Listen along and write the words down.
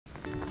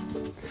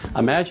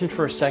Imagine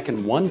for a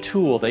second one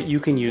tool that you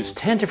can use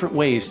 10 different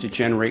ways to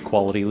generate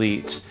quality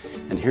leads.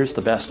 And here's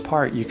the best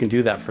part, you can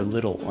do that for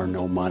little or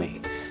no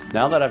money.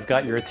 Now that I've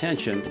got your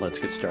attention, let's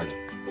get started.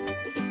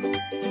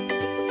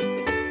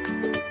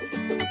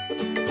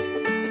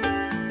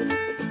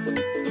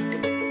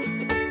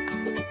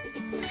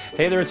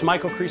 Hey there, it's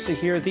Michael Creasy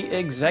here, the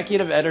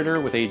executive editor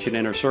with Agent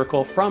Inner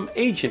Circle from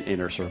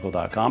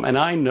agentinnercircle.com. And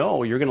I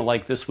know you're going to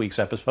like this week's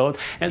episode.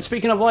 And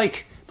speaking of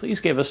like, please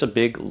give us a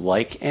big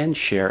like and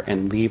share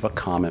and leave a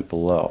comment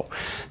below.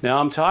 Now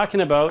I'm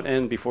talking about,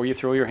 and before you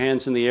throw your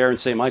hands in the air and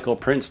say, Michael,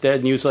 print's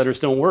dead, newsletters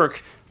don't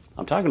work,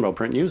 I'm talking about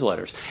print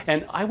newsletters.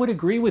 And I would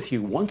agree with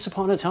you, once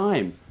upon a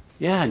time,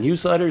 yeah,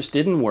 newsletters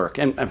didn't work.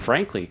 And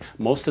frankly,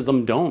 most of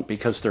them don't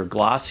because they're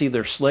glossy,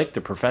 they're slick,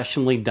 they're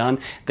professionally done,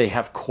 they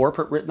have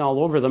corporate written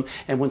all over them.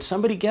 And when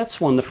somebody gets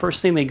one, the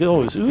first thing they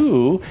go is,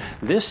 ooh,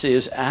 this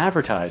is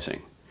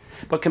advertising.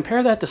 But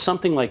compare that to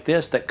something like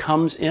this that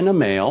comes in a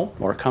mail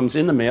or comes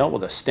in the mail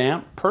with a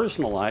stamp,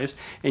 personalized,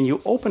 and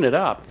you open it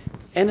up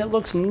and it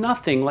looks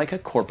nothing like a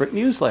corporate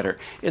newsletter.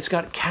 It's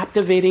got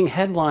captivating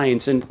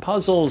headlines and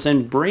puzzles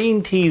and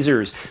brain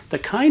teasers, the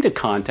kind of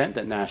content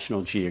that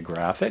National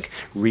Geographic,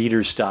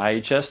 Reader's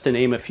Digest, to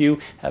name a few,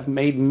 have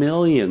made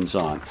millions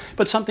on.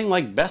 But something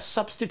like best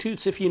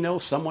substitutes if you know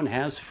someone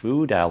has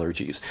food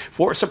allergies,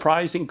 4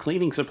 surprising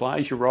cleaning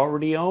supplies you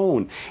already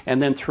own,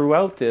 and then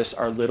throughout this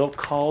are little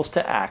calls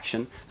to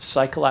action,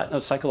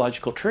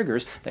 psychological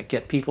triggers that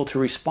get people to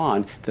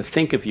respond, to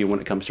think of you when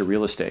it comes to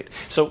real estate.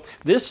 So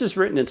this is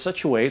written in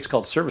such a way, it's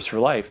called Service for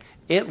Life.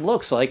 It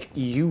looks like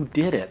you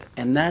did it,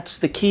 and that's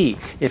the key.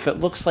 If it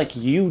looks like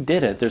you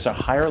did it, there's a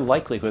higher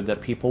likelihood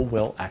that people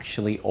will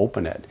actually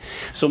open it.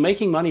 So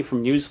making money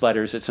from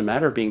newsletters, it's a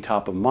matter of being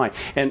top of mind.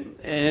 And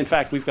in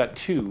fact, we've got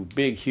 2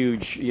 big,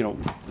 huge,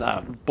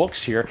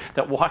 books here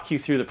that walk you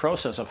through the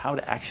process of how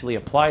to actually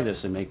apply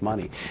this and make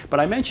money. But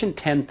I mentioned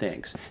 10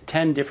 things,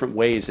 10 different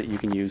ways that you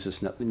can use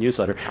this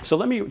newsletter. So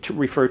let me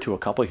refer to a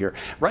couple here.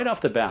 Right off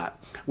the bat,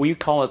 we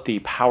call it the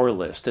power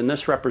list, and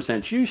this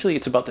represents, usually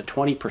it's about the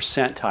 20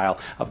 percentile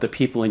of the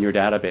people in your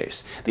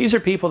database. These are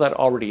people that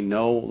already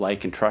know,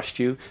 like, and trust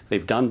you.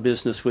 They've done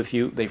business with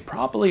you. They've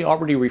probably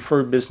already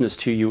referred business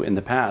to you in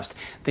the past.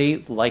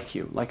 They like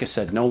you. Like I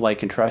said, know,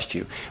 like, and trust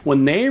you.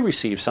 When they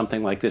receive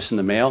something like this in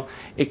the mail,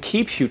 it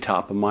keeps you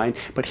top of mind,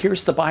 but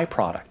here's the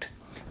byproduct.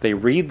 They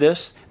read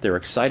this, they're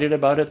excited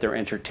about it, they're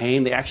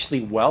entertained, they actually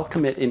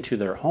welcome it into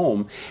their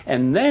home,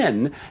 and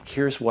then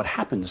here's what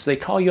happens. They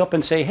call you up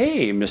and say,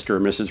 hey, Mr.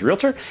 or Mrs.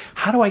 Realtor,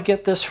 how do I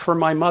get this for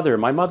my mother,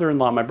 my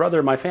mother-in-law, my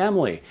brother, my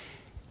family?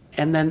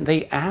 And then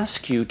they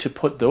ask you to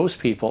put those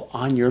people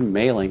on your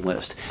mailing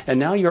list. And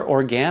now you're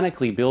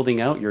organically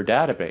building out your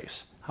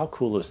database. How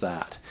cool is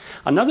that?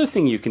 Another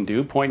thing you can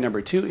do, point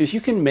number 2, is you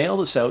can mail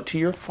this out to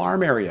your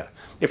farm area.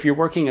 If you're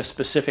working a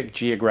specific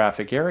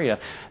geographic area,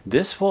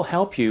 this will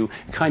help you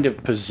kind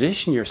of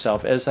position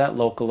yourself as that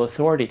local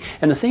authority.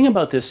 And the thing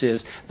about this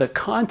is the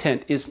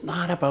content is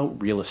not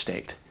about real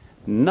estate.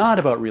 Not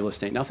about real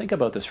estate. Now think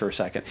about this for a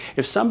second.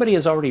 If somebody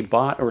has already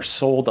bought or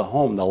sold a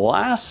home, the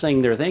last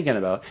thing they're thinking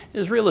about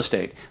is real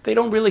estate. They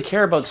don't really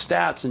care about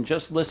stats and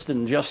just listed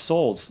and just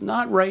solds.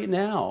 Not right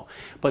now.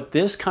 But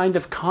this kind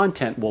of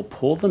content will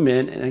pull them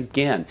in, and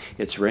again,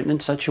 it's written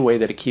in such a way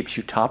that it keeps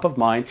you top of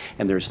mind,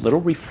 and there's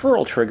little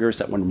referral triggers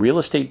that when real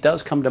estate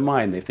does come to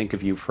mind, they think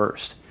of you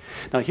first.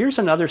 Now here's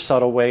another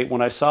subtle way.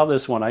 When I saw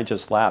this one, I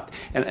just laughed.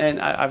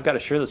 And I've got to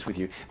share this with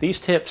you.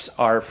 These tips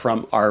are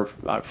from our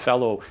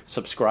fellow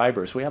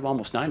subscribers. We have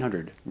almost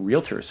 900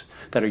 realtors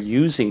that are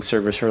using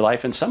Service for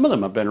Life, and some of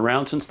them have been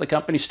around since the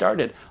company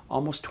started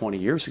almost 20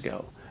 years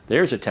ago.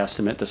 There's a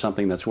testament to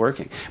something that's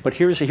working. But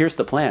here's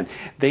the plan.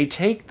 They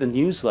take the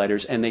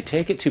newsletters and they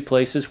take it to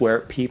places where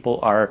people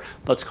are,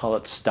 let's call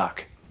it,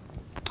 stuck.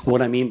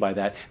 What I mean by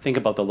that, think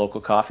about the local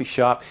coffee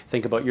shop,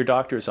 think about your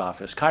doctor's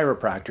office,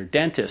 chiropractor,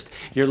 dentist,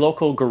 your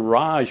local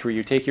garage where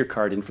you take your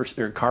car in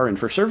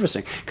for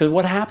servicing. Because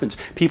what happens?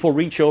 People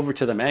reach over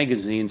to the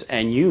magazines,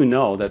 and you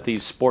know that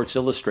these Sports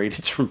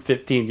Illustrateds from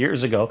 15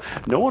 years ago,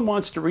 no one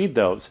wants to read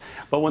those.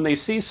 But when they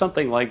see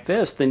something like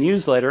this, the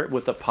newsletter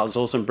with the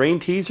puzzles and brain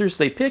teasers,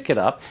 they pick it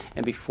up,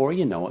 and before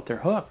you know it, they're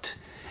hooked.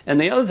 And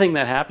the other thing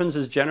that happens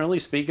is, generally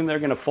speaking, they're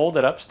going to fold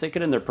it up, stick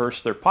it in their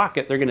purse, their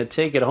pocket, they're going to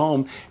take it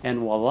home, and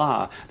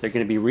voila, they're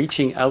going to be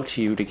reaching out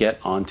to you to get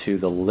onto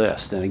the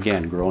list. And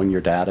again, growing your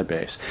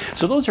database.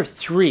 So those are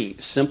 3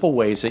 simple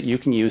ways that you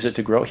can use it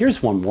to grow.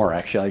 Here's one more,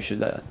 actually.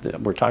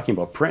 We're talking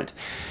about print.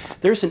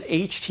 There's an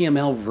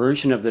HTML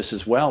version of this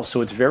as well, so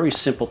it's very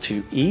simple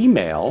to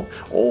email,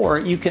 or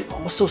you can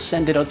also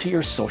send it out to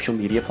your social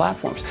media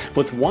platforms.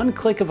 With one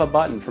click of a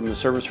button from the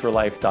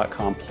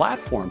serviceforlife.com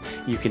platform,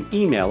 you can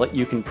email it,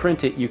 you can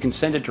print it, you can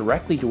send it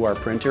directly to our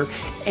printer,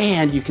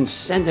 and you can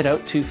send it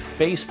out to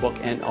Facebook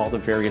and all the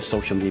various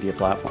social media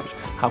platforms.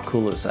 How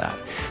cool is that?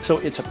 So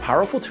it's a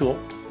powerful tool.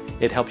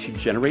 It helps you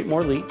generate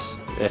more leads.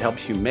 It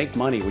helps you make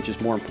money, which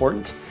is more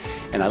important.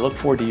 And I look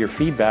forward to your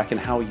feedback and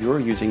how you're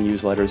using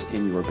newsletters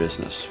in your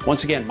business.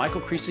 Once again,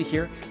 Michael Creasy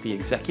here, the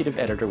executive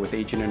editor with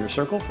Agent Inner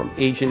Circle from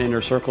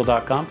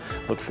agentinnercircle.com.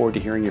 Look forward to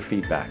hearing your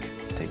feedback.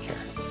 Take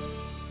care.